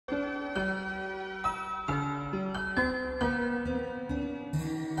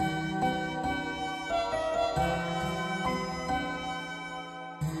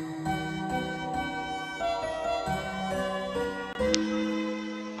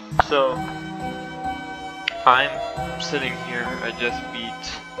So, I'm sitting here, I just beat,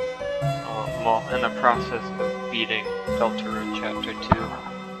 well, in the process of beating Deltarune Chapter 2.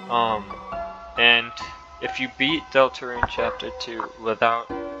 And if you beat Deltarune Chapter 2 without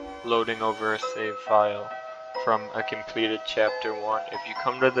loading over a save file from a completed Chapter 1, if you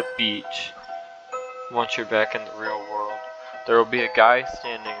come to the beach, once you're back in the real world, there will be a guy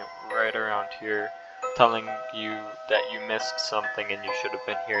standing right around here telling you that you missed something and you should have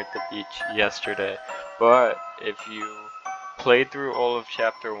been here at the beach yesterday. But if you played through all of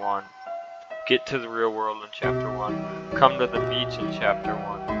Chapter 1, get to the real world in Chapter 1, come to the beach in Chapter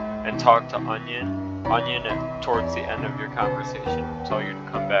 1, and talk to Onion, towards the end of your conversation will tell you to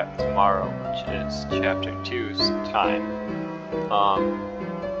come back tomorrow, which is Chapter 2's time.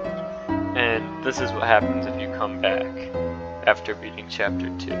 And this is what happens if you come back after beating Chapter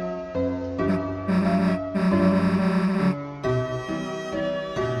 2.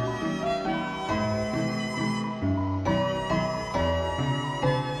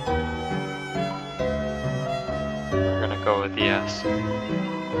 We're gonna go with yes.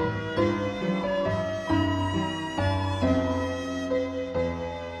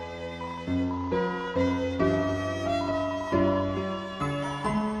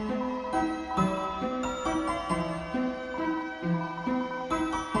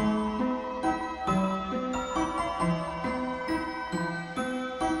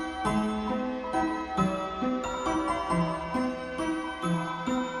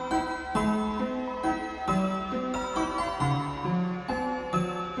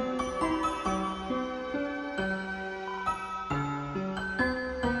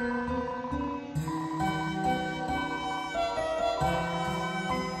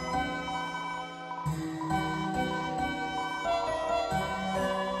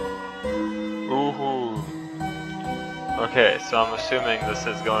 Ooh. Okay, so I'm assuming this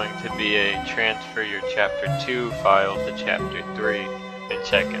is going to be a transfer your Chapter 2 file to Chapter 3 and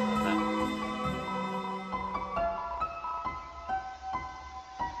check in on them.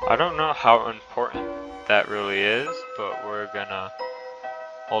 I don't know how important that really is, but we're gonna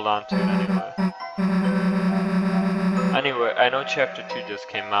hold on to it anyway. Anyway, I know Chapter 2 just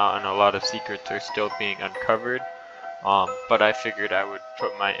came out and a lot of secrets are still being uncovered, but I figured I would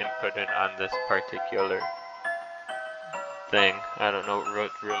put my input in on this particular thing. I don't know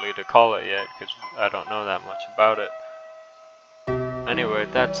what really to call it yet, because I don't know that much about it. Anyway,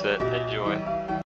 that's it. Enjoy.